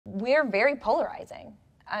We're very polarizing.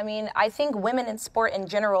 I mean, I think women in sport in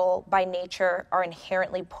general, by nature, are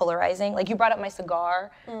inherently polarizing. Like, you brought up my cigar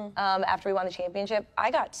after we won the championship.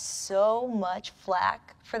 I got so much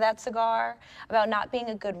flack for that cigar, about not being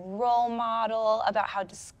a good role model, about how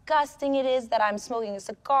disgusting it is that I'm smoking a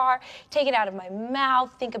cigar, take it out of my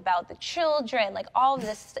mouth, think about the children, like all of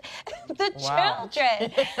this,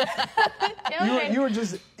 children. You were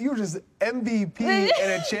just MVP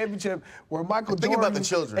in a championship where Michael Jordan about the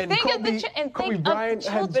children. and Kobe Bryant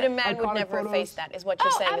had But a man would never photos. face that, is what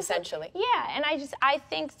you're saying, essentially. Yeah, and I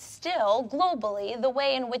think still, globally, the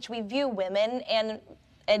way in which we view women and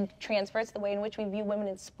transfers to the way in which we view women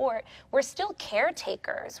in sport, we're still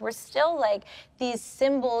caretakers. We're still like these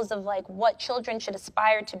symbols of like what children should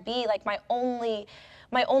aspire to be. Like my only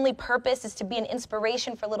purpose is to be an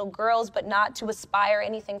inspiration for little girls, but not to aspire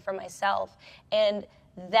anything for myself. And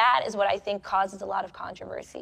that is what I think causes a lot of controversy.